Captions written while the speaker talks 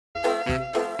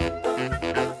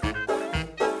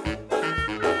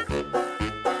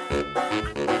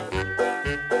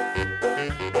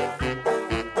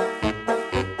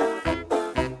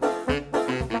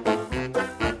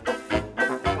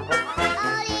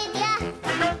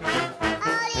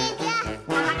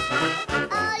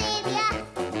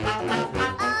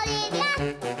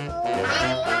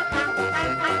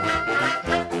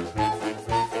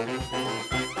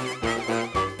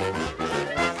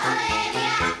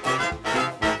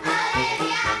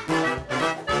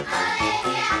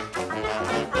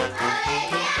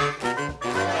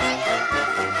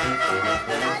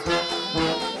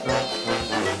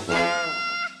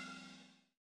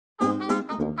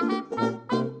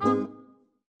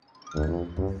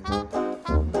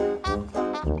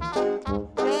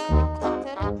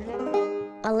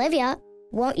Olivia,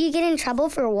 won't you get in trouble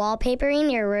for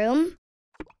wallpapering your room?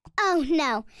 Oh,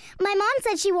 no. My mom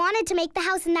said she wanted to make the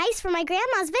house nice for my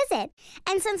grandma's visit.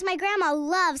 And since my grandma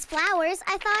loves flowers,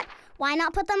 I thought, why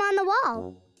not put them on the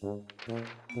wall?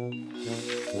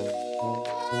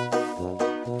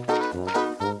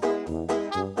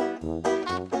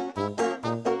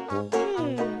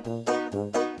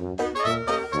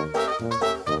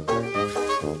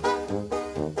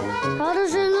 How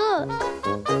does it look?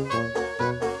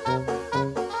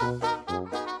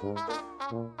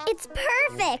 It's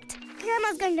perfect!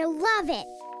 Grandma's going to love it.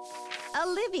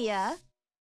 Olivia,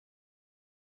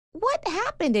 what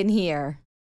happened in here?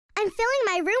 I'm filling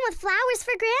my room with flowers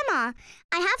for Grandma.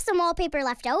 I have some wallpaper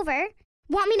left over.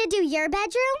 Want me to do your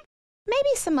bedroom?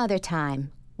 Maybe some other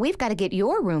time. We've got to get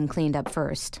your room cleaned up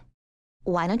first.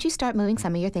 Why don't you start moving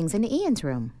some of your things into Ian's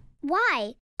room?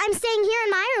 Why? I'm staying here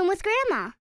in my room with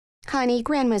Grandma. Honey,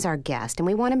 Grandma's our guest, and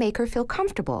we want to make her feel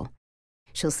comfortable.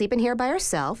 She'll sleep in here by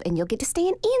herself, and you'll get to stay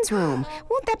in Ian's room.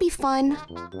 Won't that be fun?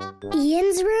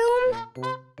 Ian's room?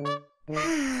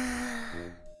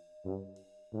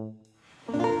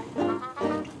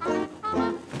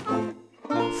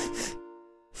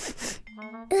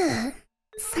 Ugh,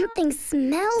 something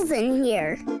smells in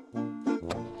here.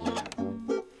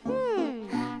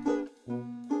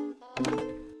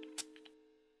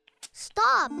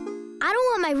 Stop! I don't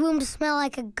want my room to smell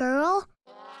like a girl.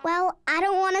 Well, I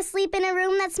don't want to sleep in a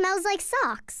room that smells like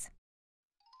socks.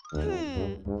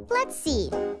 Let's see.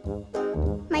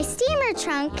 My steamer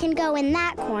trunk can go in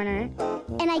that corner,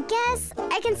 and I guess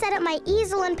I can set up my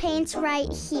easel and paints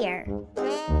right here.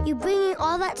 You bringing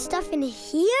all that stuff in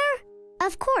here?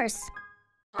 Of course.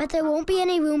 But there won't be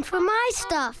any room for my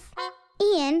stuff.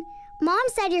 Ian, Mom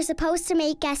said you're supposed to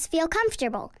make guests feel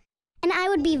comfortable, and I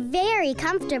would be very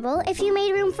comfortable if you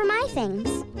made room for my things.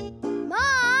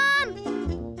 Mom!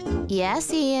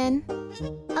 Yes, Ian?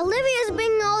 Olivia's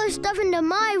bringing all her stuff into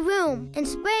my room and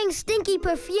spraying stinky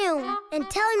perfume and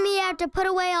telling me I have to put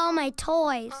away all my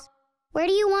toys. Where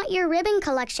do you want your ribbon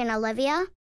collection, Olivia?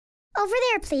 Over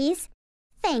there, please.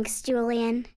 Thanks,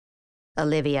 Julian.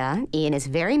 Olivia, Ian is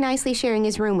very nicely sharing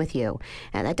his room with you,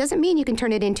 and that doesn't mean you can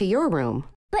turn it into your room.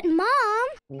 But,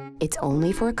 Mom! It's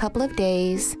only for a couple of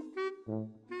days.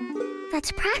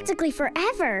 That's practically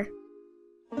forever.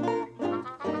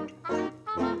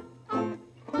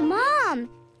 Mom!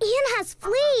 Ian has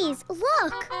fleas!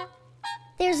 Look!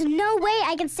 There's no way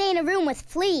I can stay in a room with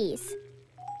fleas.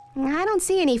 I don't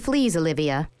see any fleas,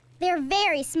 Olivia. They're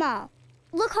very small.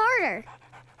 Look harder.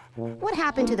 What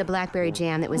happened to the blackberry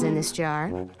jam that was in this jar?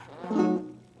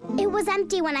 It was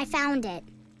empty when I found it.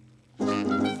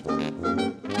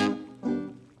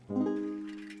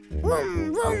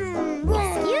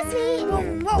 Excuse me.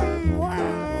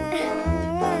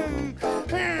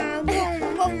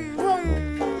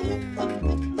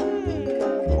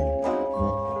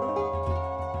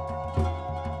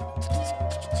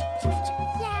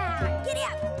 Yeah,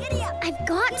 giddy up. I've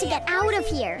got to get out of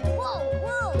here. Whoa.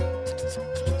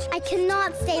 I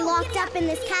cannot stay locked up in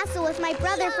this castle with my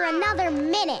brother for another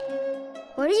minute.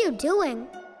 What are you doing?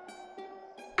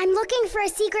 I'm looking for a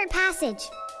secret passage.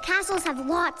 Castles have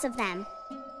lots of them.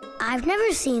 I've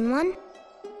never seen one.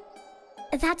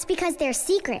 That's because they're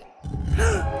secret.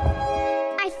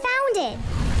 I found it.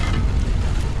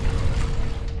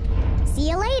 See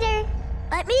you later.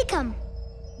 Let me come.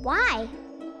 Why?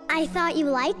 I thought you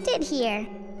liked it here.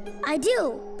 I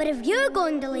do, but if you're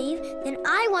going to leave, then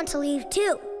I want to leave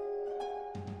too.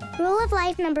 Rule of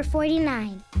life number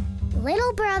 49.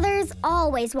 Little brothers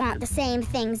always want the same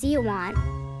things you want.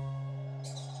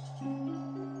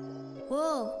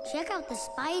 Whoa, check out the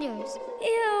spiders.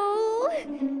 Ew.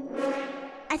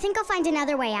 I think I'll find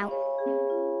another way out.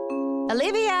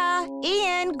 Olivia,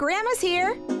 Ian, Grandma's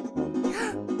here.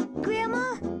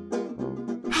 Grandma?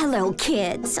 Hello,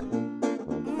 kids.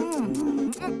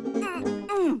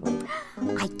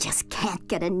 I just can't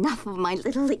get enough of my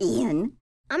little Ian.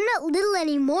 I'm not little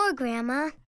anymore,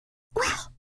 Grandma.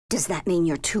 Well, does that mean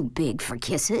you're too big for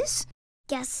kisses?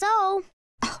 Guess so.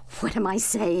 Oh, what am I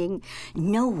saying?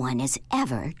 No one is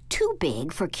ever too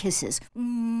big for kisses.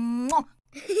 Mwah.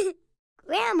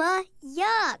 Grandma,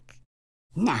 yuck.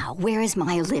 Now, where is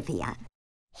my Olivia?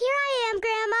 Here I am,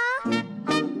 Grandma.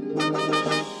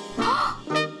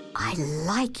 I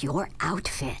like your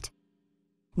outfit.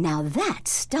 Now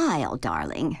that's style,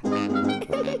 darling.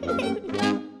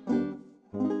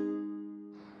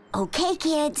 Okay,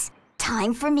 kids.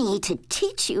 Time for me to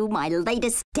teach you my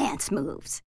latest dance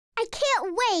moves. I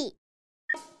can't wait.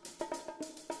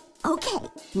 Okay,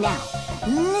 now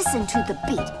listen to the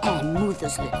beat and move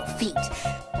those little feet.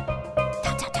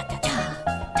 Ta ta ta ta ta,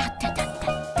 ta ta ta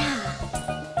ta ta.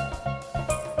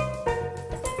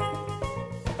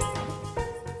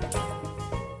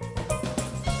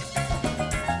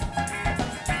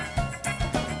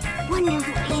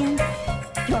 Wonderful, Ian.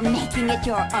 You're making it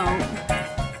your own.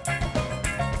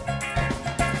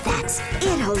 That's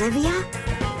it, Olivia.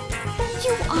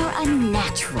 You are a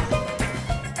natural.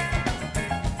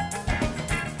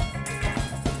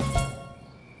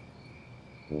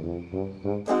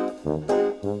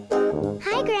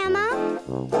 Hi, Grandma.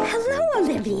 Hello,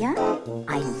 Olivia.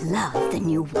 I love the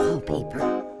new wallpaper.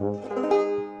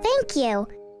 Thank you.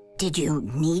 Did you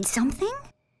need something?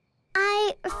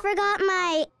 I forgot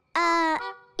my,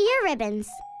 ear ribbons.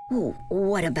 Oh,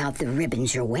 what about the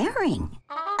ribbons you're wearing?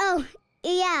 Oh,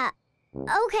 yeah.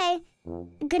 Okay.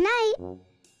 Good night.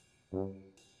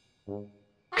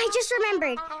 I just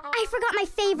remembered. I forgot my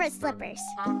favorite slippers.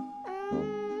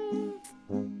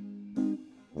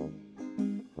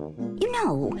 You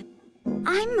know,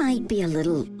 I might be a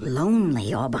little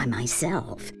lonely all by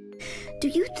myself. Do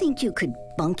you think you could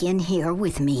bunk in here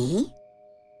with me?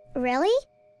 Really?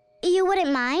 You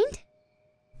wouldn't mind?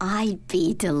 I'd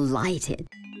be delighted.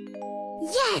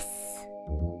 Yes!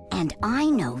 And I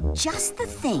know just the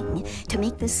thing to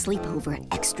make this sleepover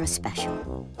extra special.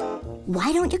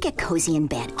 Why don't you get cozy in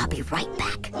bed? I'll be right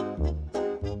back.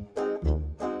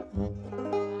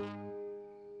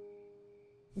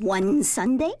 One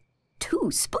sundae,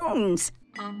 2 spoons.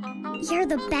 You're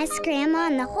the best grandma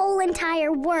in the whole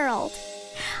entire world.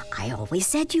 I always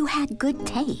said you had good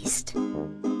taste.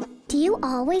 Do you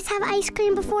always have ice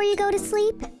cream before you go to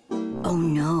sleep? Oh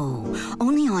no,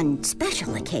 only on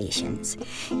special occasions.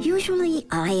 Usually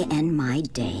I end my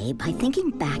day by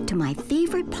thinking back to my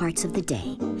favorite parts of the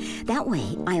day. That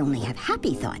way I only have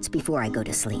happy thoughts before I go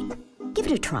to sleep. Give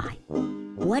it a try.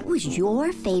 What was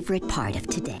your favorite part of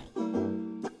today?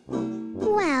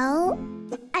 Well,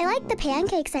 I liked the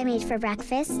pancakes I made for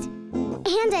breakfast.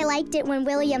 And I liked it when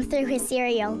William threw his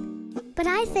cereal. But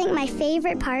I think my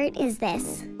favorite part is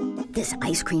this. This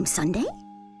ice cream sundae?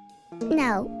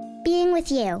 No, being with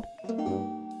you.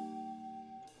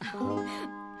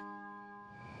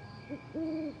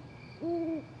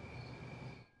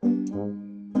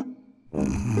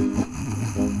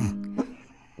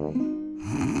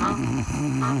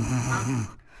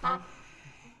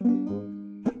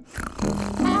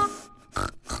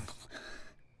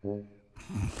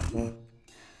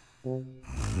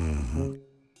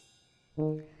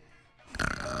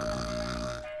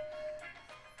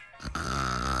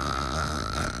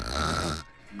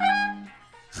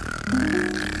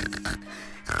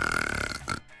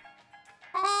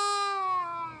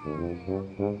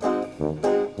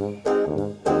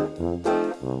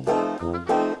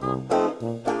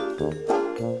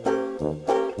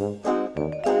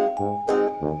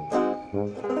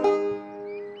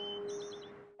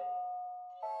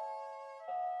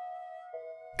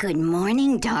 Good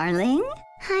morning, darling.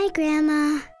 Hi,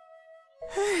 Grandma.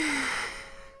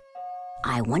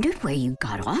 I wondered where you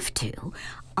got off to.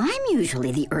 I'm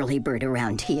usually the early bird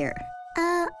around here.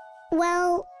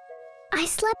 Well, I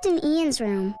slept in Ian's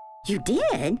room. You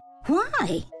did? Why?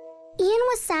 Ian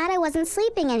was sad I wasn't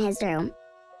sleeping in his room.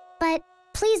 But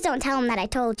please don't tell him that I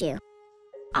told you.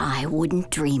 I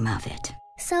wouldn't dream of it.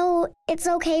 So, it's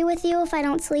okay with you if I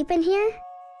don't sleep in here?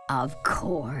 Of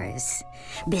course.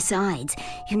 Besides,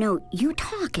 you know, you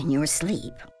talk in your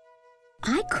sleep.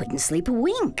 I couldn't sleep a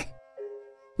wink.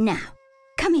 Now,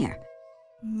 come here.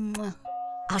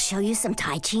 I'll show you some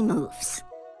Tai Chi moves.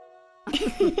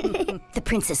 The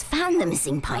princess found the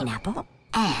missing pineapple,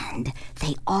 and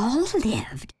they all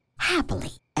lived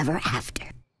happily ever after.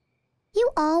 You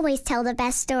always tell the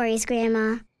best stories,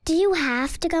 Grandma. Do you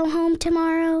have to go home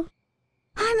tomorrow?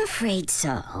 I'm afraid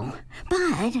so,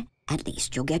 but at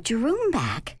least you'll get your room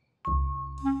back.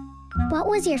 What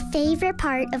was your favorite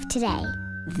part of today?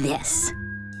 This.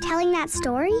 Telling that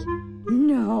story?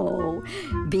 No,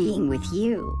 being with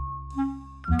you.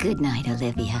 Good night,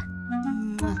 Olivia.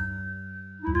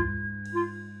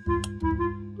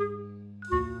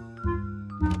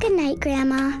 Good night,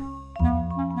 Grandma.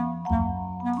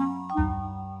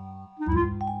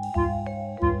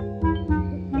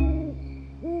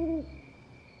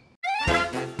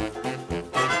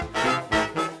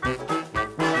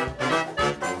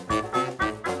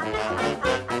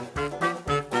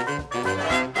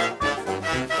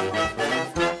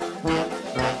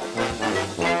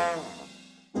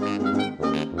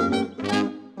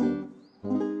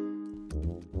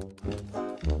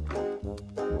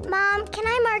 Mom, can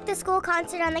I mark the school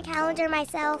concert on the calendar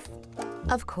myself?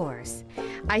 Of course.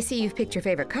 I see you've picked your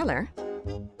favorite color.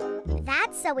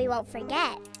 That's so we won't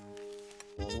forget.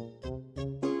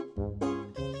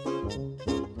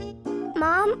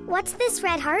 Mom, what's this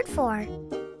red heart for?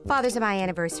 Father's and my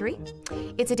anniversary.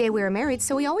 It's a day we were married,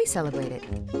 so we always celebrate it.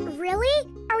 Really?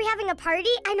 Are we having a party?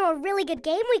 I know a really good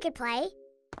game we could play.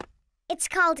 It's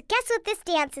called Guess What This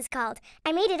Dance Is Called.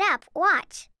 I made it up.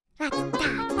 Watch.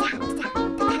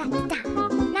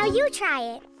 Now you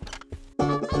try it.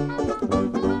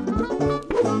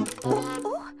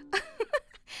 Oh.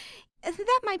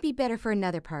 That might be better for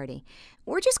another party.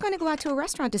 We're just going to go out to a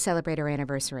restaurant to celebrate our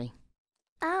anniversary.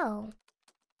 Oh.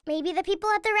 Maybe the people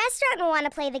at the restaurant will want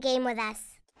to play the game with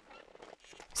us.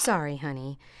 Sorry,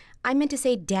 honey. I meant to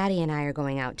say Daddy and I are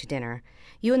going out to dinner.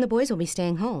 You and the boys will be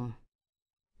staying home.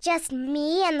 Just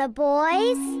me and the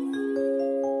boys?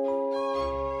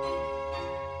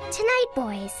 Tonight,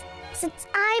 boys, since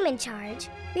I'm in charge,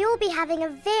 we will be having a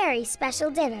very special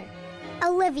dinner,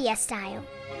 Olivia style.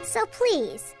 So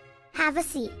please, have a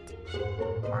seat.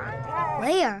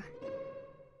 Where?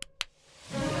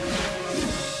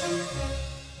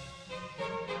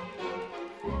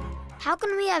 How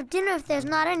can we have dinner if there's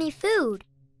not any food?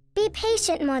 Be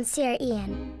patient, Monsieur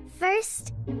Ian.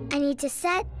 First, I need to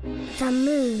set the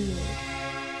mood.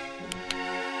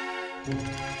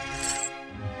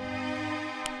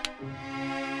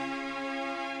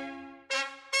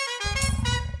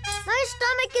 My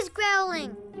stomach is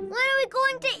growling. When are we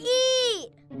going to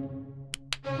eat?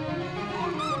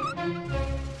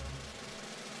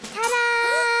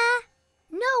 Ta-da!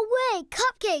 No way,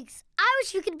 cupcakes. I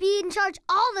wish you could be in charge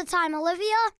all the time,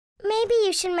 Olivia. Maybe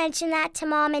you should mention that to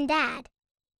Mom and Dad.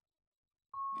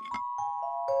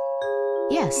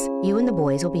 Yes, you and the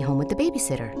boys will be home with the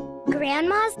babysitter.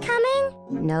 Grandma's coming?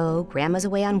 No, Grandma's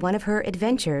away on one of her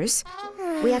adventures.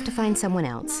 We have to find someone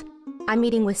else. I'm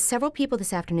meeting with several people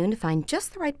this afternoon to find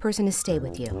just the right person to stay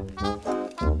with you.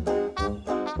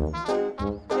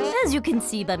 As you can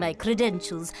see by my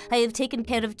credentials, I have taken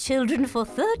care of children for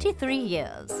 33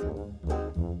 years.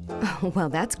 Well,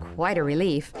 that's quite a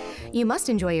relief. You must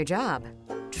enjoy your job.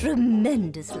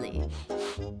 Tremendously.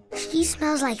 She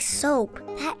smells like soap.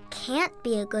 That can't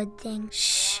be a good thing.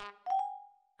 Shh.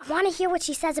 I want to hear what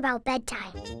she says about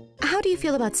bedtime. How do you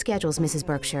feel about schedules, Mrs.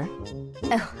 Berkshire?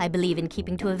 Oh, I believe in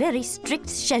keeping to a very strict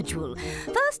schedule.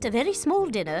 First, a very small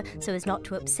dinner, so as not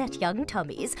to upset young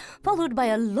tummies, followed by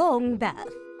a long bath.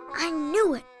 I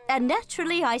knew it. And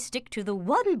naturally, I stick to the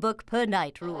 1 book per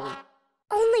night rule.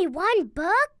 Only 1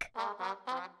 book?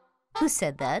 Who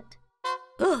said that?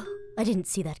 Oh, I didn't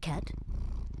see that cat.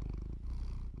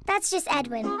 That's just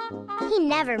Edwin. He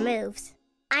never moves.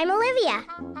 I'm Olivia.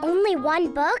 Only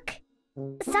 1 book?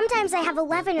 Sometimes I have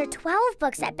 11 or 12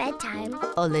 books at bedtime.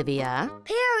 Olivia?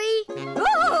 Perry!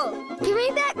 Oh! Give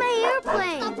me back my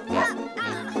airplane!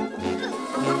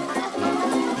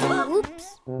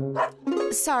 Oops.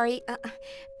 Sorry,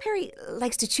 Perry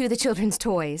likes to chew the children's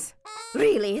toys.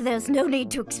 Really, there's no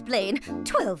need to explain.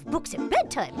 12 books at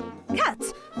bedtime.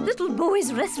 Cats, little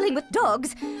boys wrestling with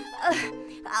dogs.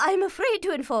 I'm afraid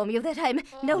to inform you that I'm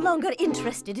no longer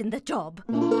interested in the job.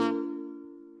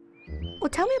 Well,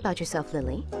 tell me about yourself,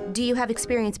 Lily. Do you have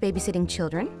experience babysitting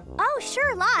children? Oh,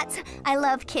 sure, lots. I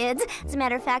love kids. As a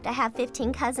matter of fact, I have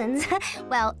 15 cousins.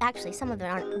 Well, actually, some of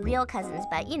them aren't real cousins,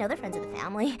 but, you know, they're friends of the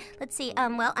family. Let's see,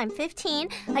 well, I'm 15.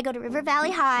 I go to River Valley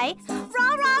High.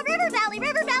 Rah, rah, River Valley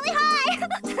High!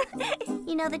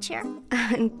 You know the cheer?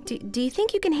 Do you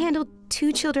think you can handle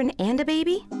 2 children and a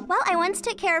baby? Well, I once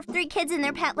took care of 3 kids and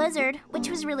their pet lizard,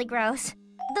 which was really gross.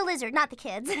 The lizard, not the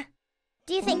kids.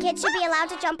 Do you think kids should be allowed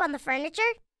to jump on the furniture?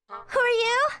 Who are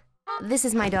you? This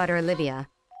is my daughter, Olivia.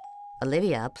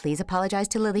 Olivia, please apologize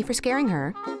to Lily for scaring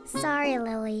her. Sorry,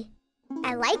 Lily.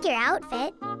 I like your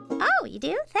outfit. Oh, you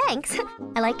do? Thanks.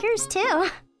 I like yours, too.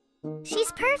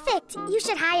 She's perfect. You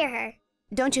should hire her.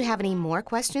 Don't you have any more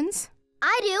questions?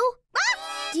 I do.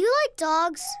 Do you like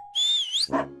dogs?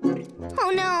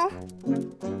 Oh, no.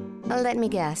 Let me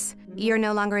guess. You're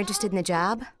no longer interested in the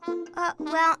job?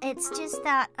 Well, it's just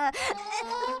that,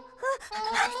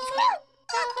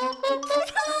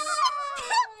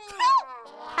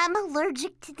 I'm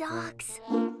allergic to dogs.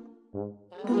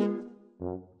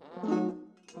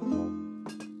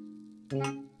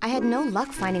 I had no luck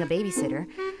finding a babysitter,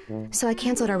 so I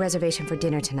canceled our reservation for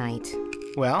dinner tonight.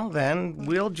 Well, then,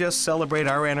 we'll just celebrate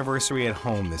our anniversary at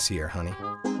home this year, honey.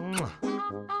 Mwah.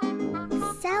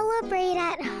 Celebrate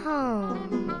at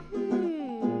home.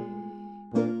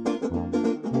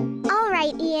 All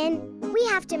right, Ian. We We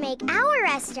have to make our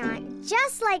restaurant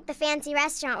just like the fancy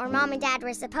restaurant where Mom and Dad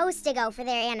were supposed to go for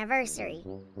their anniversary.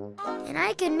 And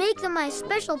I can make them my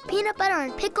special peanut butter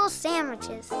and pickle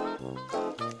sandwiches.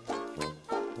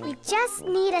 We just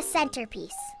need a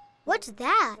centerpiece. What's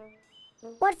that?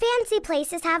 What fancy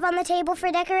places have on the table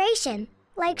for decoration?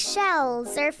 Like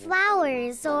shells or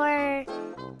flowers or...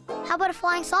 How about a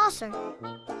flying saucer?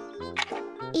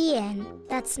 Ian,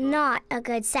 that's not a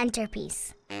good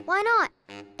centerpiece. Why not?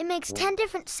 It makes 10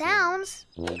 different sounds.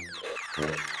 Of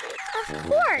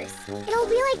course! It'll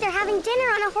be like they're having dinner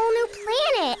on a whole new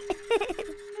planet.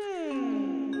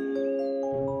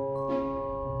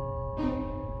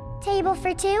 Table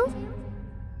for two?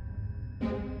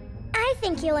 I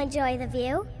think you'll enjoy the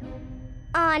view.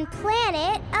 On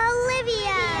planet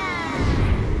Olivia!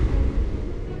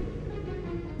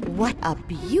 What a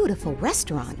beautiful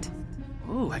restaurant.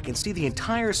 Ooh, I can see the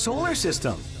entire solar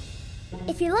system.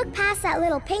 If you look past that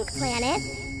little pink planet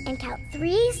and count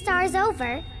 3 stars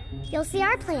over, you'll see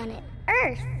our planet,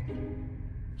 Earth.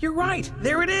 You're right,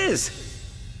 there it is.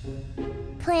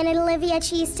 Planet Olivia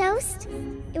cheese toast.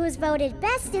 It was voted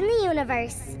best in the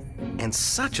universe. And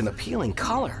such an appealing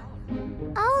color.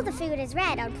 All the food is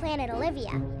red on planet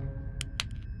Olivia.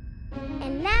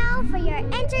 And now for your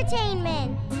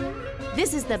entertainment.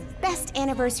 This is the best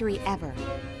anniversary ever.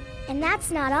 And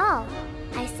that's not all.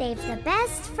 I saved the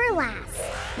best for last.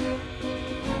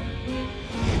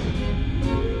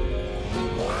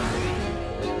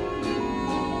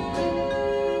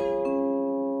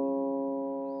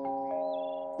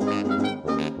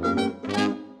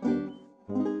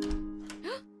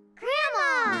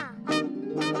 Grandma!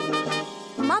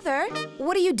 Mother,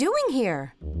 what are you doing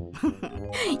here?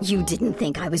 You didn't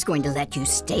think I was going to let you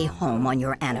stay home on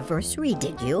your anniversary,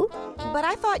 did you? But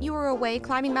I thought you were away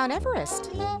climbing Mount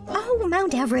Everest. Oh,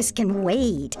 Mount Everest can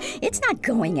wait. It's not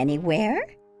going anywhere.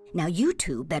 Now you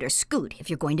two better scoot if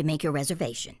you're going to make your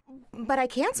reservation. But I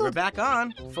canceled. We're back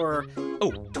on for,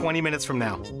 20 minutes from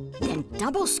now. Then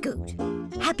double scoot.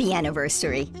 Happy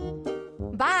anniversary.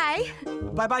 Bye.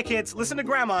 Bye-bye, kids. Listen to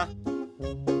Grandma.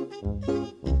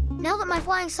 Now that my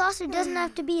flying saucer doesn't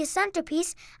have to be a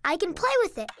centerpiece, I can play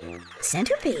with it.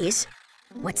 Centerpiece?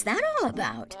 What's that all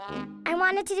about? I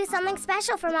wanted to do something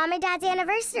special for Mom and Dad's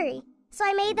anniversary, so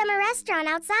I made them a restaurant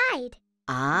outside.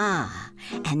 Ah,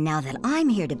 and now that I'm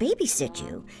here to babysit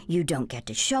you, you don't get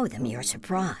to show them your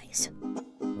surprise.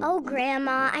 Oh,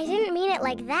 Grandma, I didn't mean it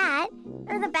like that.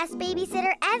 You're the best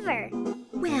babysitter ever.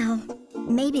 Well,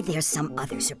 maybe there's some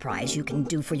other surprise you can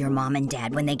do for your mom and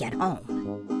dad when they get home.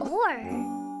 Or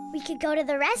we could go to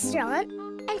the restaurant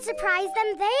and surprise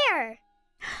them there.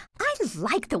 I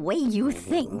like the way you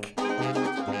think. Here's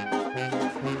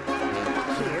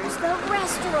the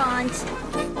restaurant.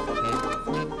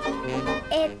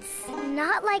 It's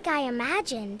not like I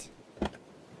imagined.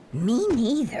 Me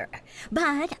neither,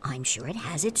 but I'm sure it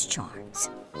has its charms.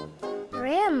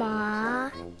 Grandma,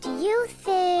 do you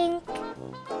think we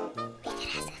could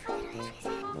ask if we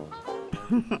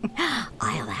could visit?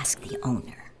 I'll ask the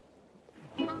owner.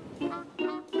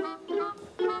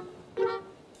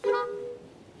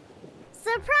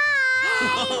 Surprise!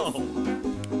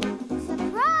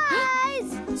 Surprise!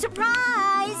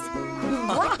 Surprise!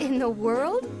 What in the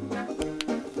world?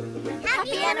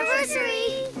 Happy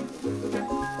anniversary!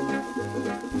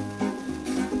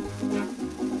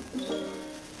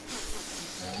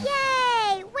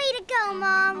 Yay! Way to go,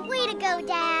 Mom! Way to go,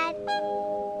 Dad!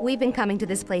 We've been coming to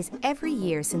this place every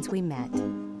year since we met.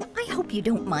 I hope you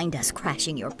don't mind us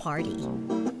crashing your party.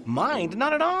 Mind?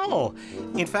 Not at all.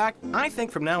 In fact, I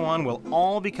think from now on we'll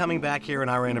all be coming back here on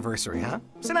our anniversary, huh?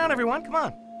 Sit down, everyone. Come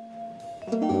on.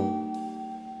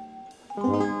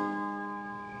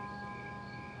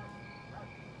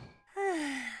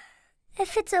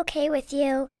 If it's okay with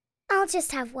you, I'll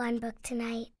just have one book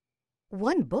tonight.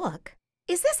 One book?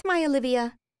 Is this my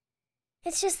Olivia?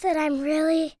 It's just that I'm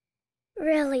really,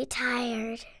 really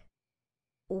tired.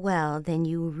 Well, then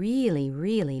you really,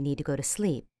 really need to go to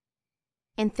sleep.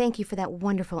 And thank you for that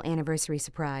wonderful anniversary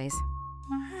surprise.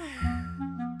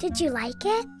 Did you like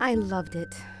it? I loved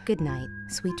it. Good night.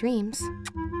 Sweet dreams.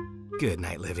 Good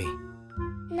night, Livy.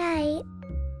 Night.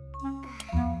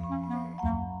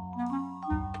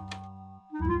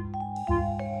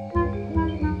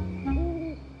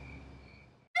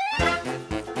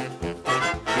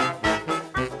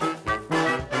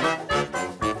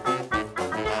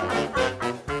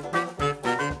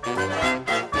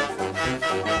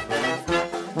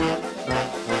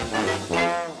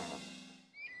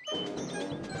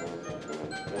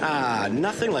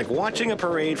 Nothing like watching a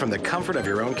parade from the comfort of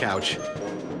your own couch.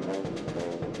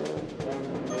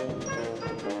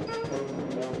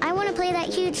 I want to play play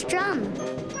that huge drum.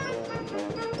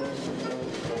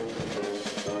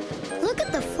 Look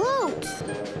at the floats.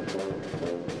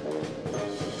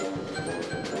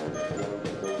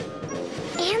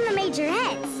 And the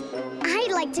majorettes.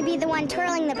 I'd like to be the one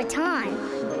twirling the baton.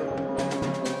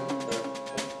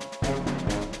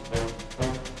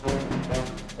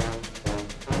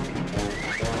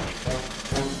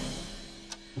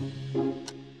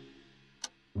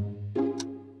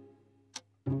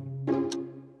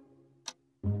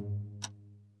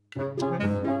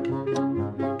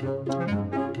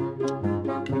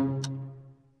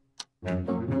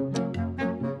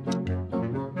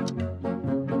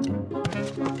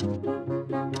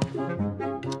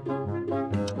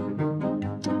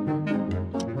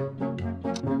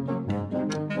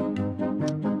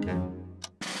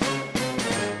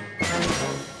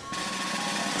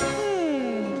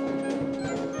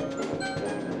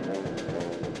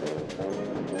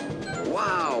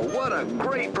 Wow, what a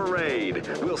great parade!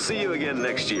 We'll see you again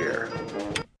next year.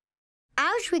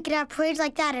 I wish we could have parades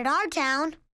like that at our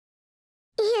town.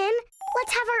 Ian,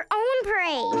 let's have our own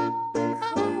parade.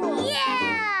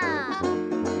 Yeah!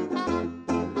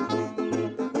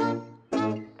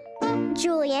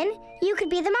 Julian, you could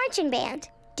be the marching band.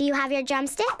 Do you have your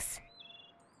drumsticks?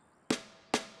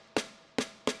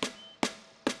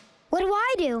 What do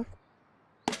I do?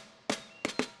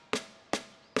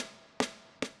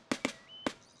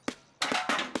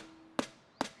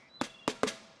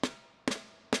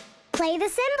 Play the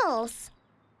cymbals.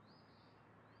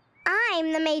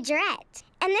 I'm the majorette,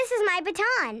 and this is my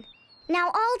baton.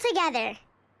 Now all together.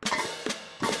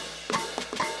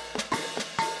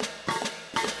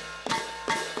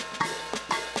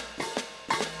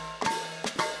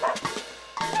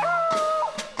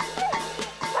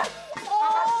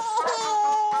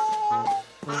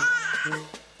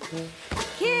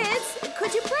 Kids,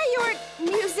 could you play your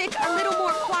music a little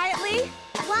more quietly?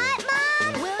 What,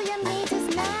 Mom? William needs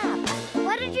his nap.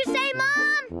 What did you say,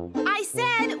 Mom? I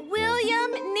said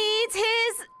William needs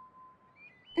his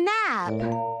nap.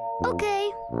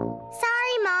 Okay.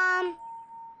 Sorry, Mom.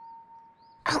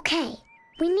 Okay,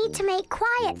 we need to make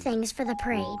quiet things for the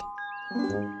parade.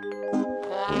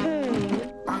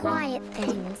 Quiet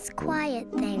things,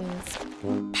 quiet things.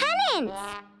 Pennants!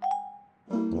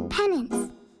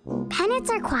 Pennants. Pennants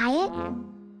are quiet.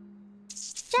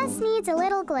 Just needs a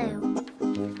little glue.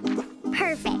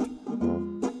 Perfect.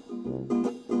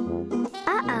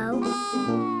 Uh-oh.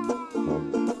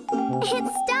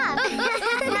 It's stuck.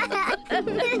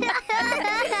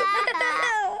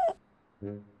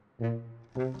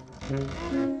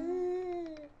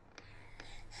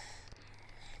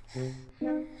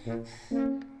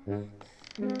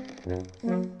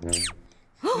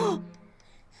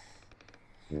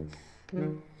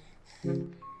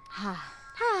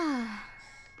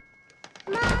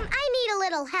 Mom, I need a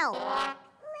little help.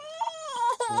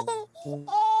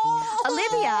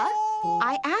 Olivia,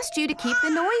 I asked you to keep the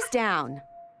noise down.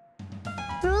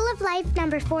 Rule of life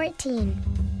number 14.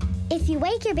 If you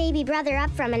wake your baby brother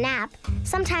up from a nap,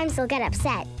 sometimes he'll get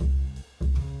upset.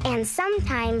 And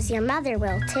sometimes your mother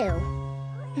will, too.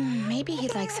 Maybe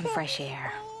he'd like some fresh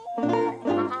air.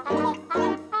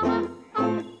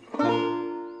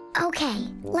 Okay,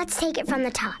 let's take it from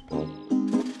the top.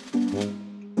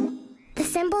 The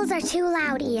cymbals are too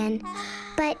loud, Ian.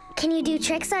 But can you do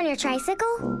tricks on your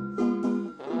tricycle?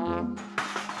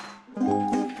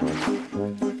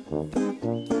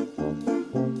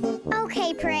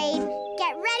 Okay, parade.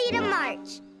 Get ready to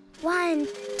march. 1,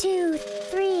 2,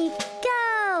 3,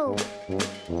 go!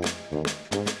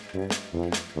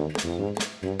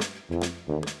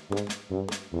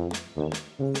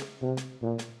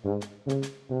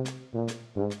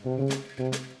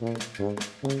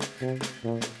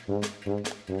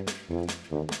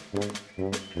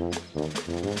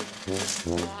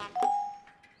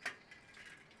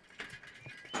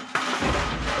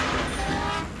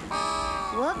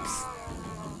 Whoops.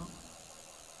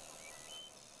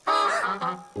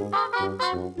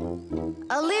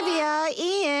 Olivia,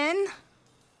 Ian.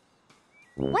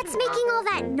 What's making all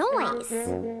that noise?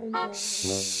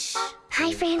 Shh.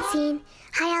 Hi, Francine.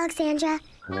 Hi, Alexandra.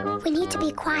 We need to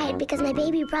be quiet because my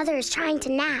baby brother is trying to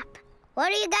nap.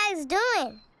 What are you guys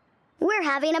doing? We're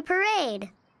having a parade.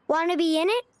 Want to be in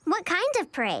it? What kind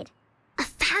of parade? A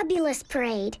fabulous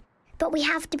parade. But we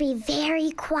have to be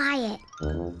very quiet.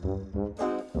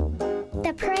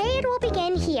 The parade will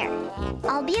begin here.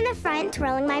 I'll be in the front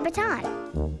twirling my baton.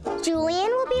 Julian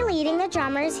will be leading the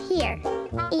drummers here.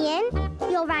 Ian,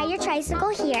 you'll ride your tricycle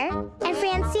here. And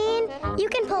Francine, you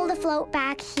can pull the float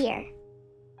back here.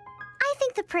 I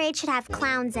think the parade should have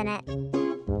clowns in it.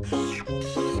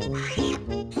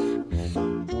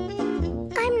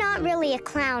 really a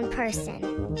clown person.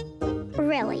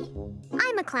 Really.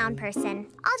 I'm a clown person.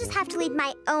 I'll just have to lead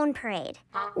my own parade.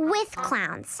 With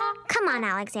clowns. Come on,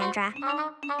 Alexandra.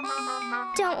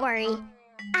 Don't worry.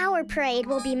 Our parade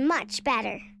will be much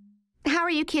better. How are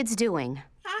you kids doing?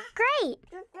 Great.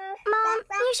 Mom,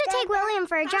 you should take William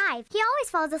for a drive. He always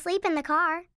falls asleep in the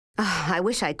car. Oh, I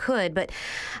wish I could, but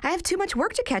I have too much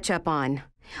work to catch up on.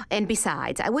 And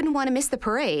besides, I wouldn't want to miss the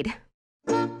parade.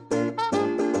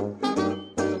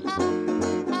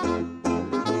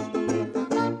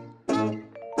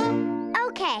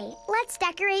 Okay, let's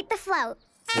decorate the float.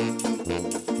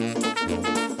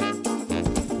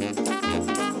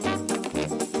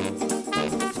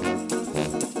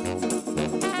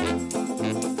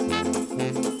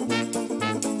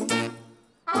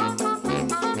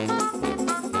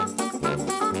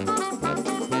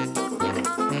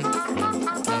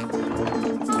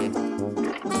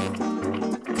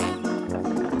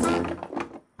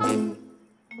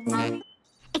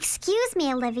 Excuse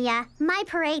me, Olivia. My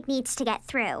parade needs to get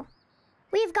through.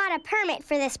 We've got a permit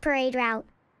for this parade route.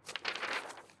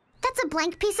 That's a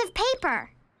blank piece of paper.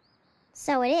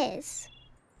 So it is.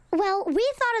 Well,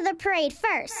 we thought of the parade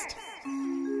first.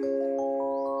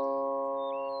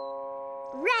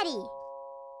 Ready.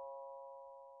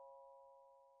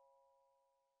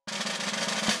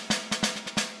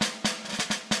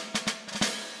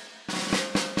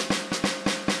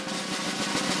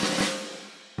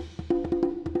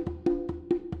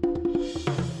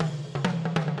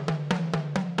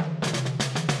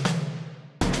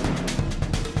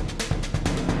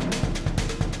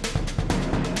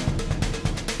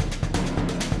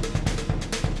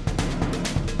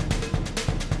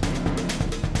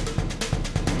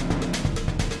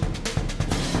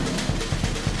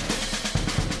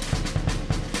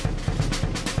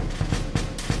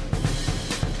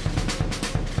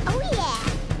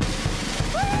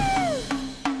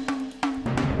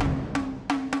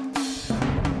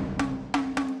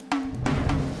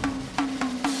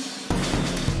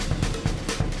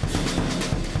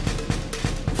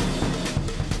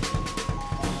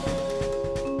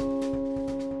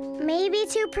 Maybe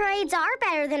two parades are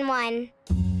better than one.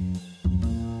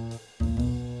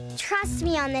 Trust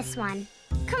me on this one.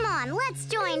 Come on, let's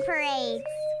join parades.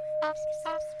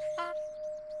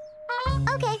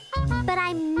 Okay, but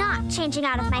I'm not changing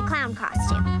out of my clown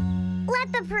costume.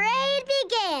 Let the parade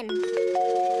begin.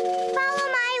 Follow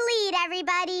my lead,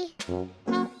 everybody.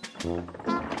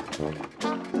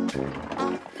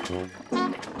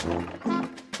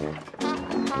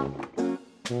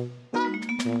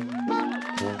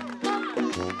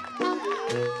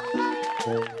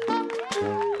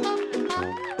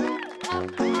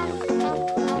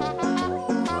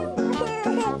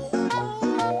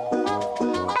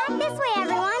 Back this way,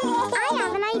 everyone. I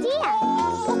have an idea.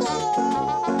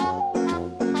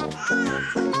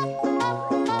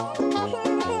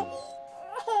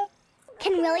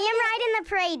 Can William ride in the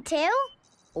parade too?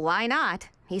 Why not?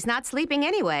 He's not sleeping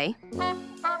anyway.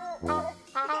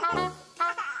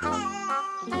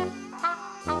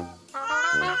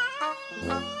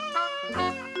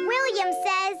 William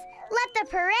says, let the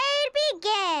parade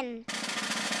begin.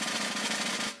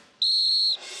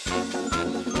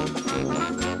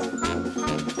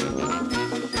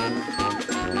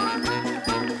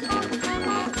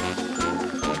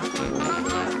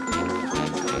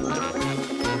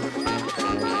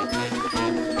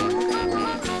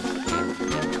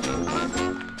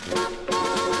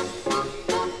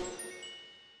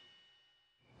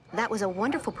 That was a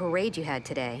wonderful parade you had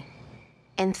today.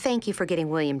 And thank you for getting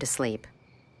William to sleep.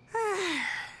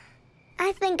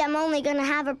 I think I'm only gonna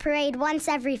have a parade once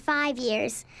every 5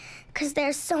 years, 'cause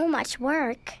there's so much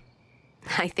work.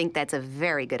 I think that's a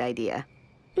very good idea.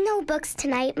 No books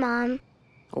tonight, Mom.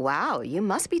 Wow, you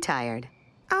must be tired.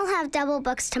 I'll have double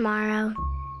books tomorrow.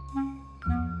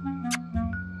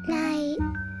 Night.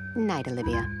 Night,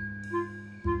 Olivia.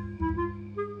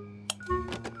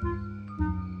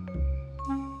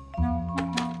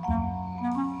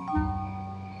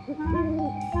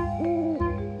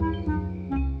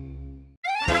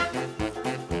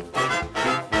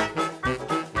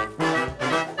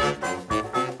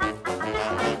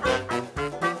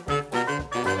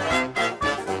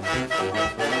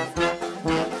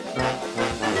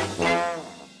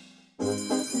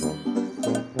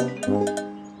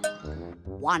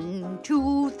 One,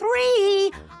 two,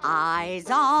 three, eyes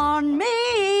on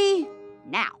me.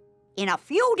 Now, in a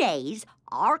few days,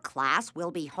 our class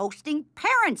will be hosting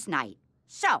Parents' Night.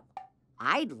 So,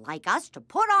 I'd like us to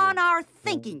put on our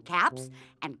thinking caps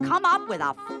and come up with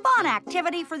a fun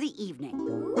activity for the evening.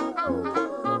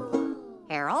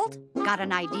 Harold, got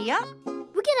an idea?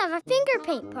 We can have a finger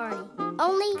paint party.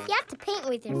 Only you have to paint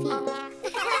with your feet.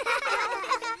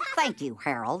 Thank you,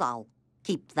 Harold. I'll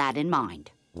keep that in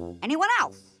mind. Anyone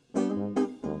else?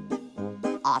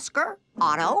 Oscar?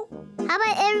 Otto? How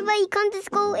about everybody come to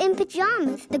school in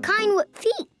pajamas, the kind with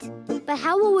feet? But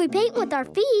how will we paint with our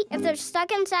feet if they're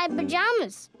stuck inside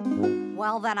pajamas?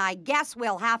 Well, then I guess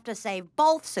we'll have to save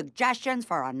both suggestions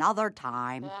for another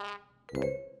time.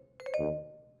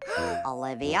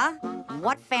 Olivia,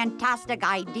 what fantastic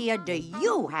idea do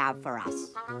you have for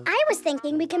us? I was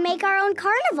thinking we can make our own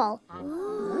carnival.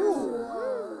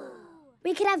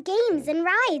 We could have games and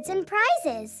rides and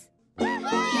prizes. Step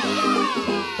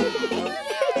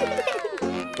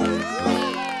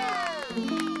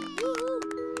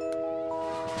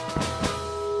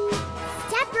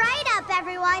right up,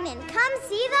 everyone, and come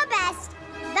see the best,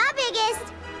 the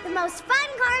biggest, the most fun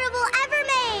carnival ever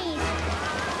made.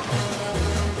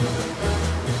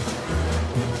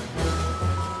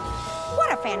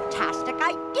 What a fantastic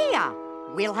idea!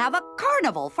 We'll have a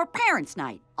carnival for Parents'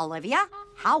 Night. Olivia,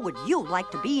 how would you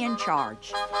like to be in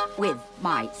charge? With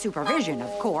my supervision, of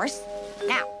course.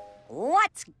 Now,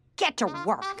 let's get to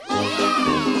work.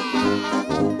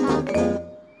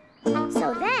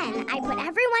 So then, I put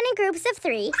everyone in groups of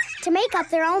 3 to make up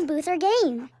their own booth or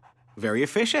game. Very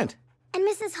efficient. And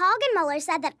Mrs. Hagenmuller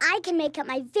said that I can make up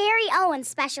my very own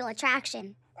special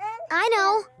attraction. I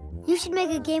know. You should make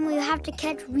a game where you have to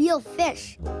catch real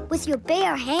fish with your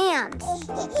bare hands.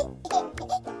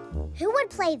 Who would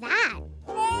play that?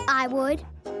 I would.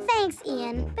 Thanks,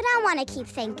 Ian, but I want to keep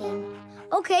thinking.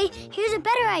 Okay, here's a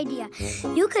better idea.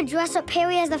 You could dress up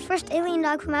Harry as the first alien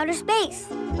dog from outer space.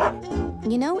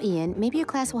 You know, Ian, maybe your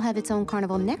class will have its own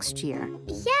carnival next year.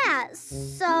 Yeah,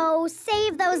 so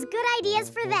save those good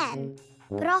ideas for then.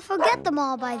 But I'll forget them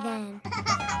all by then.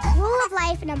 Rule of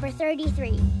life number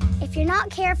 33. If you're not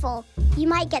careful, you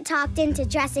might get talked into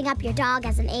dressing up your dog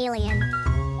as an alien.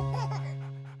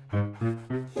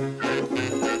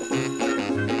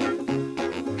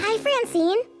 Hi,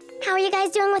 Francine. How are you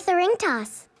guys doing with the ring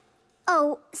toss?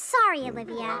 Oh, sorry,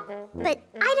 Olivia, but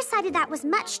I decided that was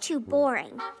much too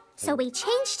boring. So we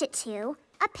changed it to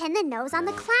a pin the nose on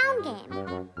the clown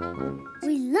game.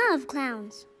 We love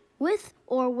clowns, with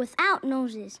or without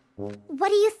noses. What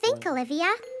do you think,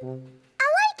 Olivia? I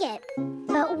like it.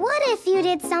 But what if you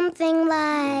did something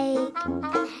like...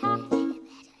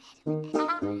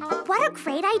 What a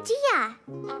great idea.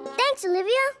 Thanks,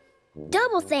 Olivia.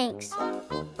 Double thanks.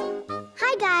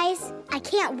 Hi, guys. I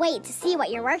can't wait to see what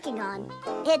you're working on.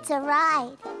 It's a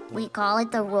ride. We call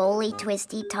it the Rolly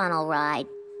Twisty Tunnel Ride.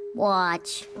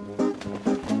 Watch.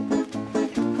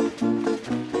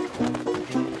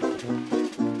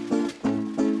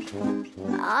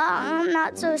 I'm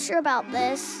not so sure about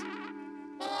this.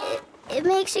 It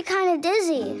makes you kind of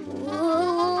dizzy.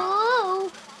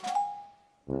 Whoa.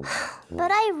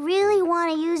 But I really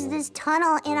want to use this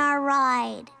tunnel in our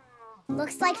ride.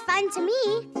 Looks like fun to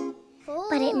me.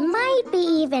 But it might be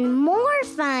even more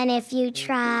fun if you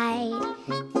tried.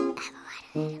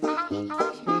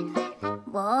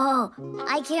 Whoa,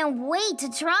 I can't wait to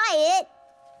try it.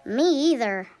 Me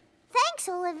either. Thanks,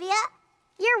 Olivia.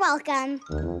 You're welcome.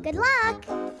 Good luck.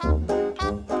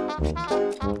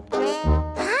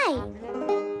 Hi.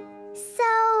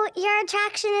 So, your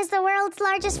attraction is the world's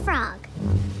largest frog.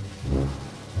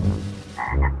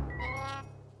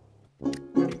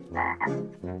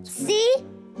 See?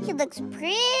 He looks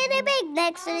pretty big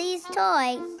next to these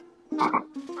toys.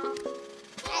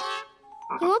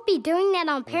 He won't be doing that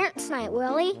on Parents' Night,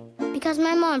 will he? Because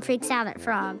my mom freaks out at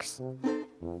frogs.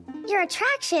 Your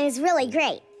attraction is really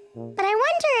great. But I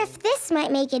wonder if this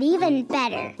might make it even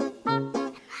better.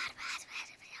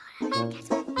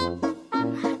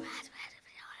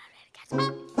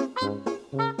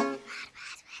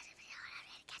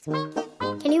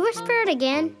 Can you whisper it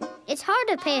again? It's hard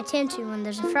to pay attention when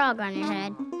there's a frog on your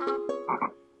head.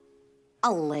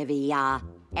 Olivia,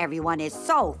 everyone is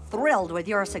so thrilled with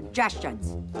your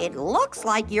suggestions. It looks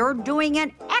like you're doing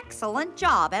an excellent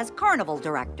job as carnival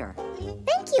director.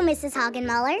 Thank you, Mrs.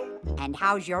 Hagenmuller. And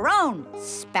how's your own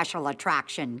special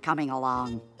attraction coming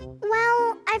along?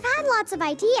 Well, I've had lots of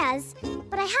ideas,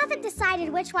 but I haven't decided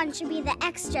which one should be the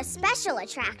extra special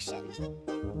attraction.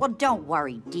 Well, don't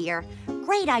worry, dear.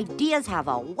 Great ideas have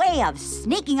a way of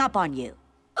sneaking up on you.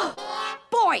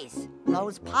 Boys,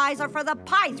 those pies are for the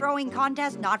pie-throwing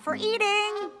contest, not for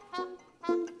eating.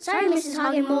 Sorry, Mrs.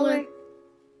 Hagenmuller.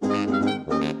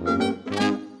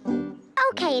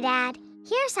 Okay, Dad.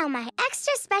 Here's how my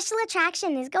extra special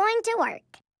attraction is going to work.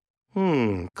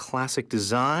 Classic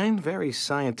design, very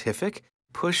scientific.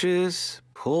 Pushes,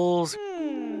 pulls.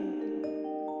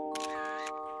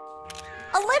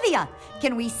 Olivia! Olivia,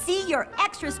 can we see your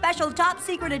extra special top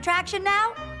secret attraction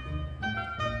now?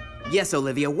 Yes,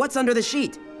 Olivia, what's under the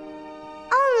sheet?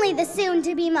 Only the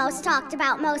soon-to-be most talked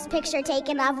about, most picture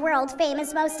taken of,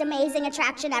 world-famous, most amazing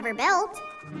attraction ever built.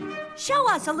 Show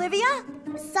us, Olivia.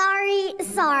 Sorry.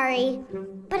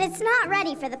 But it's not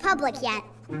ready for the public yet.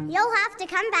 You'll have to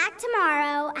come back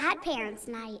tomorrow at Parents'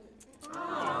 Night.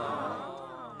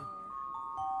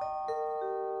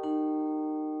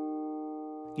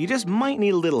 You just might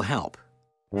need a little help.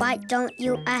 Why don't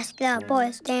you ask the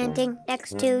boy standing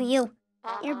next to you?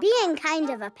 You're being kind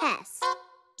of a pest.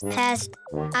 Pest.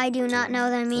 I do not know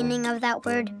the meaning of that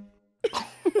word.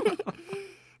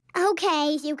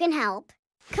 Okay, you can help.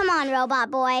 Come on, Robot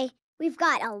Boy. We've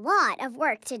got a lot of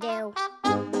work to do.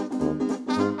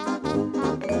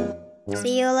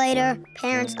 See you later,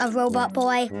 parents of Robot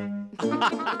Boy.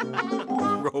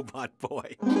 Robot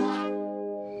Boy.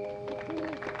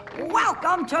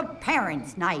 Welcome to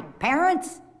Parents' Night,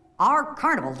 parents. Our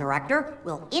carnival director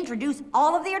will introduce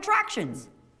all of the attractions.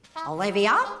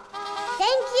 Olivia?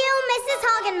 Thank you, Mrs.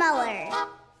 Hoggenmuller.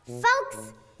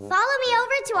 Folks, follow me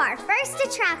over to our first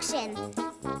attraction,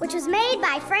 which was made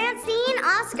by Francine,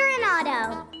 Oscar, and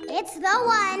Otto. It's the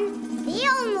one, the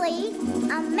only,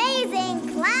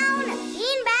 amazing clown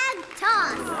beanbag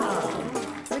toss.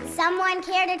 Would someone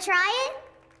care to try it?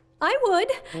 I would.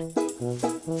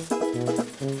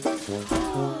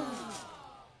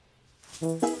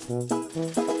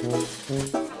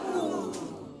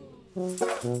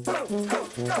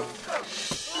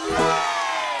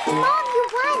 Mom, you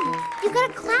won! You got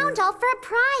a clown doll for a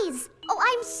prize! Oh,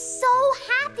 I'm so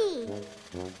happy!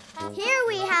 Here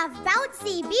we have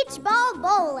bouncy beach ball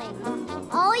bowling.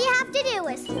 All you have to do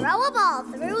is throw a ball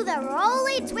through the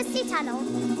rolly, twisty tunnel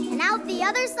and out the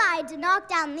other side to knock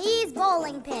down these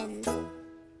bowling pins.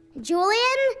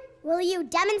 Julian, will you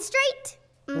demonstrate?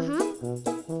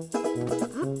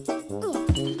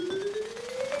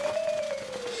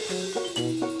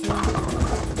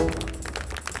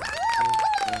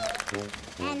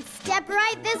 And step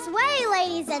right this way,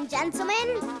 ladies and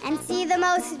gentlemen, and see the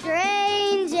most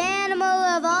strange animal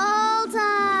of all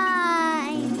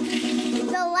time.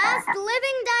 The last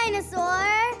living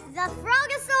dinosaur, the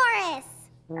Frogosaurus.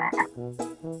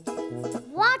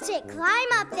 Watch it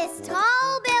climb up this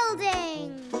tall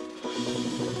building.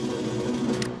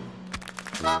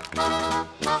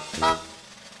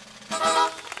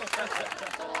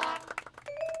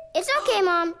 It's okay,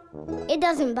 Mom. It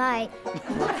doesn't bite.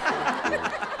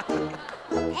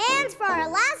 And for our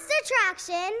last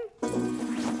attraction,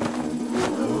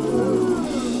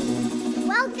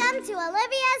 welcome to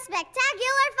Olivia's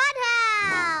Spectacular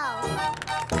Funhouse!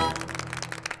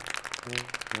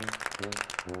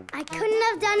 I couldn't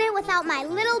have done it without my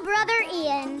little brother,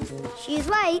 Ian. She's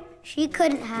right. She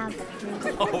couldn't have.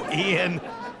 Oh, Ian.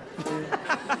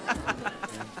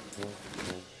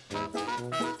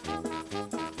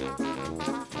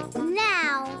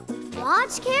 Now,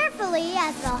 watch carefully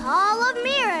as the Hall of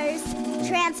Mirrors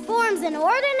transforms an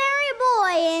ordinary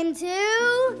boy into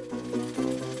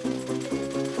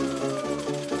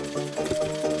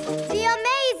the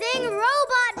amazing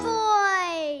Robot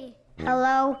Boy!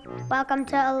 Hello. Welcome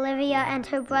to Olivia and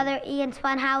her brother Ian's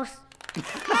Funhouse.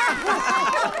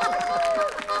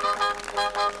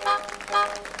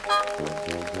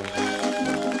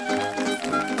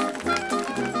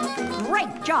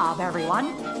 Great job,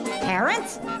 everyone.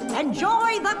 Parents,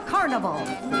 enjoy the carnival.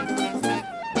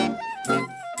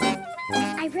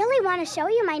 I really want to show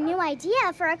you my new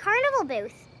idea for a carnival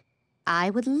booth. I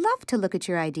would love to look at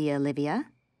your idea, Olivia,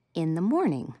 in the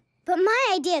morning. But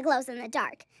my idea glows in the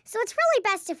dark, so it's really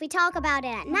best if we talk about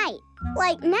it at night,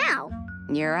 like now.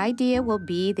 Your idea will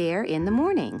be there in the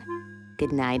morning.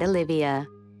 Good night, Olivia.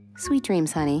 Sweet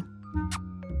dreams, honey.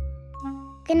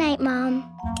 Good night, Mom.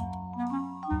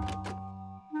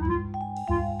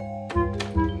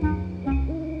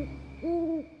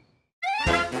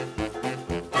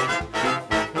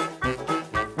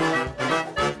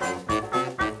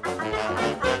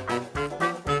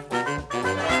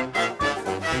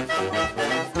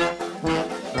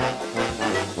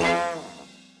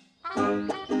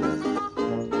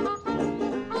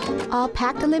 All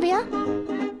packed, Olivia?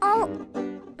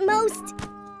 Almost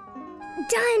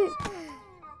done.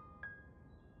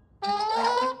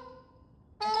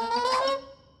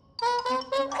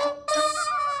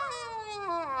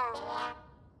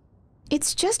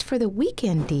 It's just for the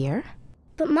weekend, dear.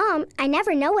 But Mom, I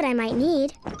never know what I might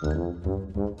need.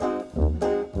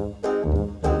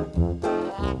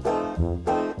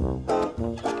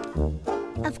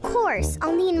 Of course,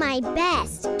 I'll need my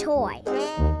best toy.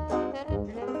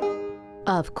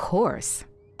 Of course.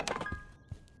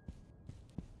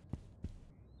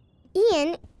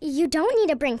 You don't need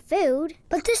to bring food.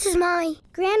 But this is my...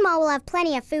 Grandma will have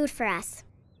plenty of food for us.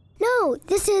 No,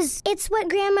 this is... It's what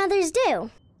grandmothers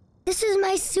do. This is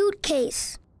my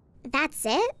suitcase. That's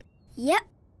it? Yep.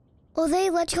 Will they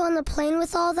let you on the plane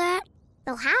with all that?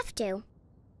 They'll have to.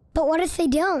 But what if they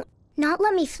don't? Not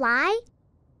let me fly?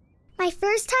 My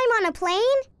first time on a plane?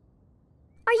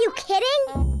 Are you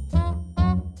kidding?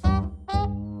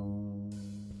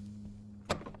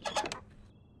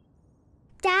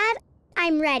 Dad,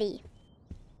 I'm ready.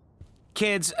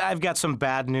 Kids, I've got some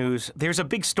bad news. There's a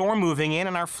big storm moving in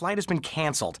and our flight has been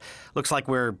canceled. Looks like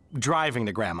we're driving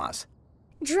to Grandma's.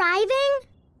 Driving?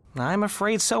 I'm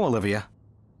afraid so, Olivia.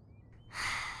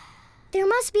 There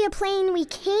must be a plane we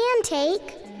can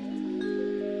take.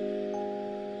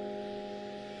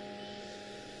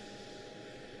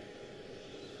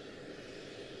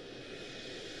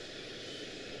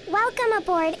 Welcome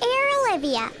aboard Air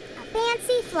Olivia, a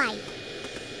fancy flight.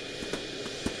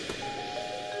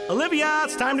 Olivia,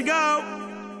 it's time to go!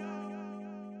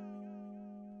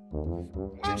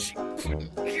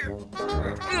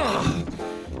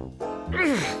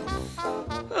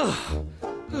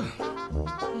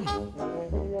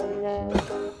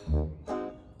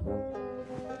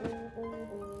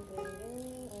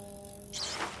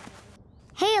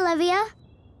 Hey, Olivia.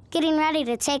 Getting ready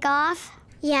to take off?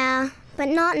 Yeah, but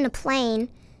not in a plane.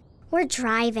 We're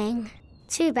driving.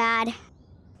 Too bad.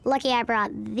 Lucky I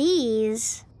brought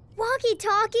these.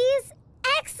 Walkie-talkies?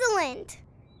 Excellent!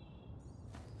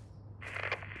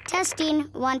 Testing,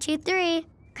 1, 2, 3.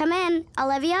 Come in,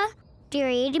 Olivia. Do you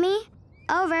read me?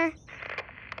 Over.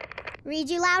 Read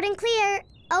you loud and clear.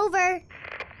 Over.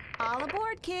 All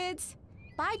aboard, kids.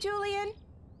 Bye, Julian.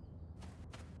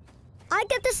 I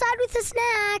get the side with the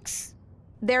snacks.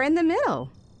 They're in the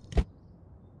middle.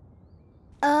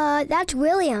 That's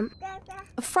William.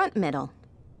 Front middle.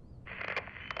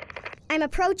 I'm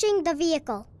approaching the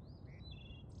vehicle.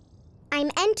 I'm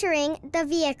entering the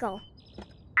vehicle.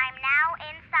 I'm now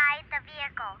inside the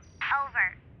vehicle.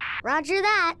 Over. Roger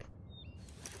that.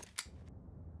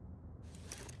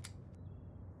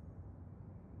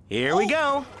 Here we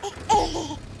go.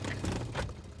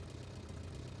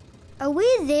 Are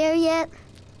we there yet?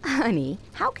 Honey,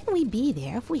 how can we be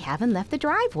there if we haven't left the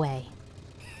driveway?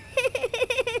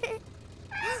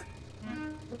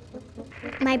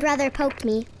 My brother poked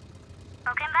me.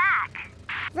 Welcome back.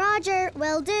 Roger,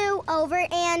 will do. Over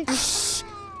and... Shh.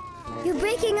 You're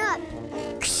breaking up.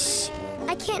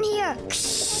 I can't hear.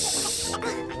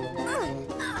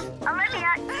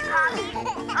 Olivia, you copy?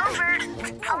 Over.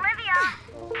 Olivia.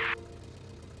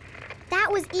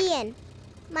 That was Ian.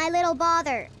 My little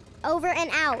bother. Over and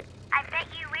out. I bet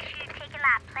you wish you'd taken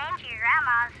that plane to your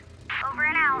grandma's. Over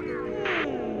and out.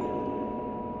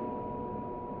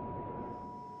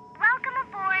 Welcome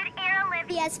aboard Air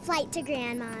Olivia's flight to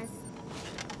Grandma's.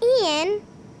 Ian?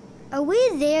 Are we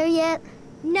there yet?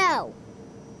 No.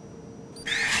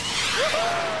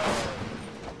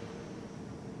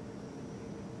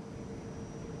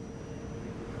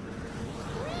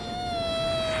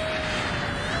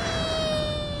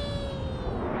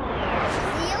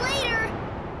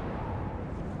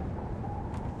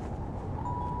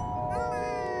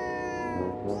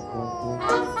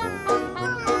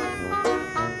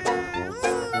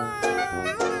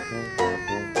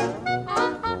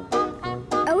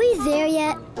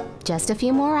 Just a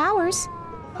few more hours.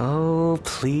 Oh,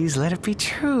 please let it be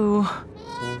true.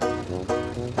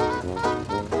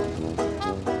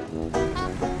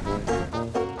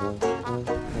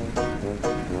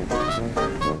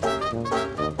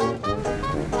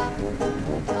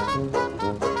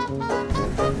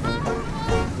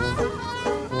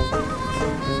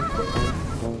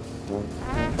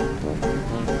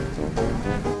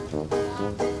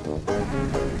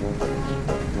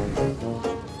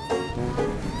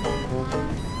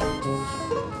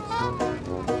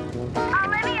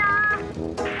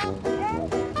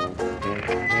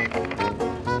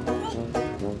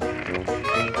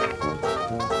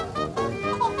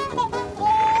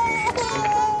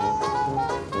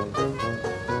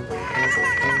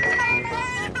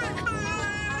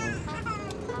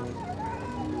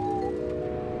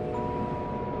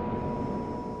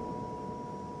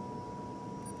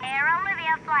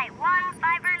 Flight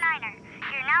 159er.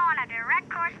 You're now on a direct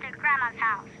course to Grandma's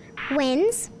house.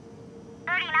 Winds?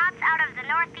 30 knots out of the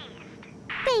northeast.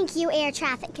 Thank you, Air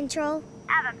Traffic Control.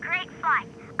 Have a great flight.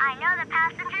 I know the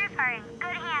passengers are in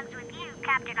good hands with you,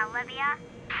 Captain Olivia.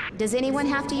 Does anyone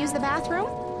have to use the bathroom?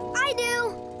 I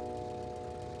do.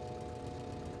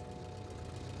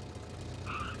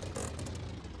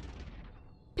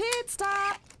 Pit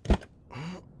stop.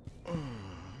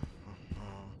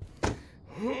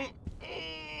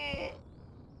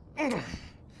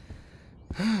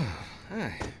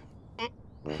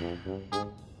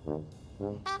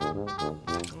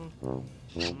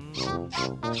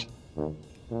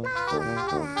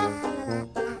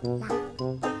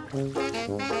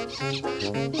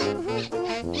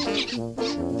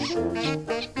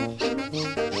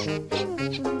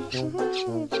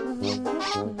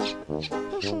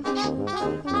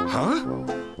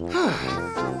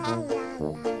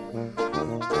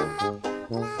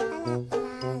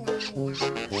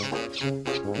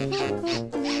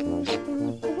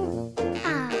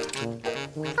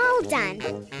 All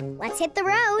done. Let's hit the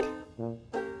road.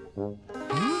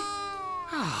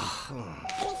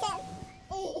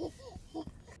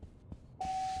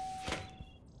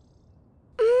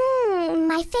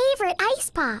 My favorite ice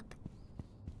pop.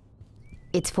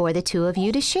 It's for the two of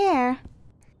you to share.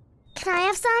 Can I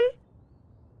have some?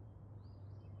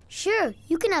 Sure,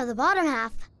 you can have the bottom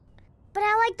half. But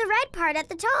I like the red part at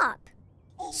the top.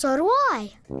 So do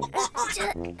I.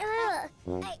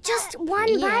 Just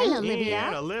one bite. Olivia.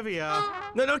 Ian, Olivia.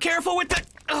 No, careful with the...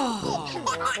 Oh.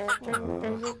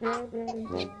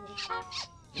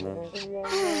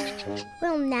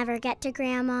 We'll never get to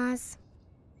Grandma's.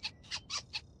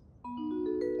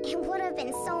 It would have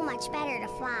been so much better to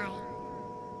fly.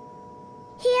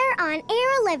 Here on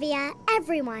Air Olivia,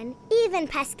 everyone, even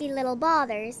pesky little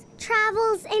bothers,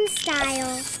 travels in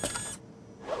style.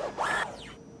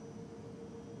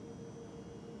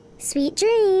 Sweet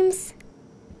dreams.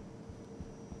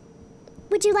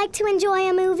 Would you like to enjoy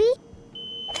a movie?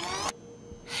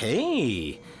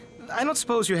 Hey, I don't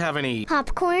suppose you have any...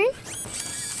 Popcorn?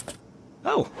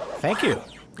 Oh, thank you.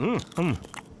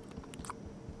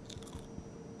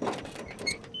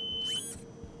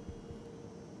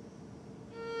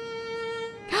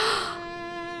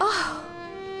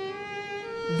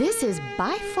 This is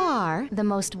by far the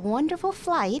most wonderful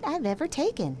flight I've ever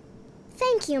taken.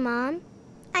 Thank you, Mom.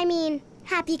 I mean,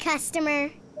 happy customer.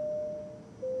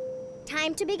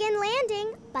 Time to begin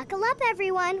landing. Buckle up,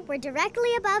 everyone. We're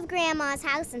directly above Grandma's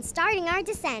house and starting our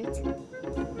descent.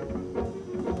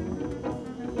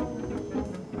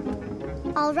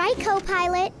 All right,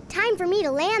 co-pilot. Time for me to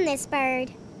land this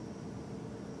bird.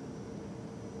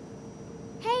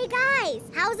 Hey, guys.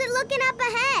 How's it looking up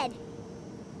ahead?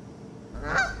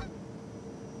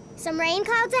 Some rain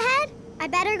clouds ahead? I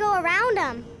better go around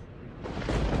them.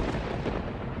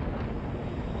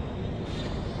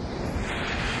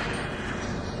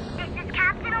 This is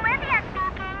Captain Olivia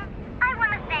speaking. I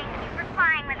want to thank you for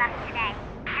flying with us today.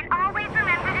 And always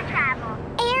remember to travel.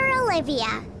 Air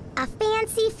Olivia, a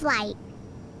fancy flight.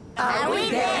 Are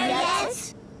we there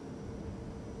yet?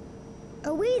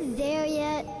 Are we there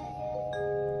yet?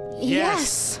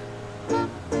 Yes.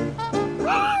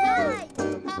 Grandma!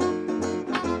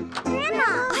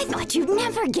 I thought you'd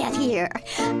never get here.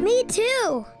 Me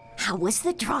too. How was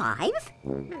the drive?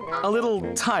 A little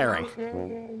tiring.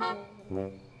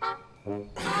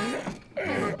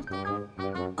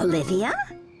 Olivia?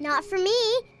 Not for me.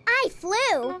 I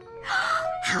flew.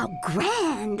 How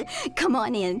grand! Come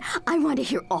on in. I want to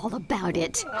hear all about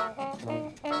it.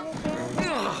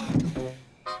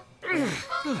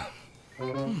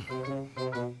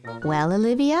 Well,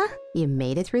 Olivia, you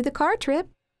made it through the car trip.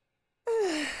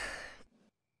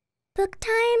 Book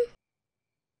time?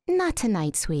 Not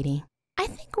tonight, sweetie. I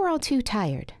think we're all too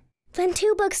tired. Then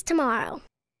 2 books tomorrow.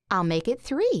 I'll make it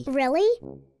 3. Really?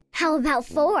 How about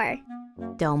 4?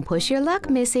 Don't push your luck,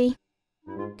 Missy.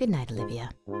 Good night, Olivia.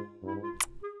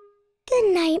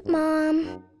 Good night,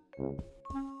 Mom.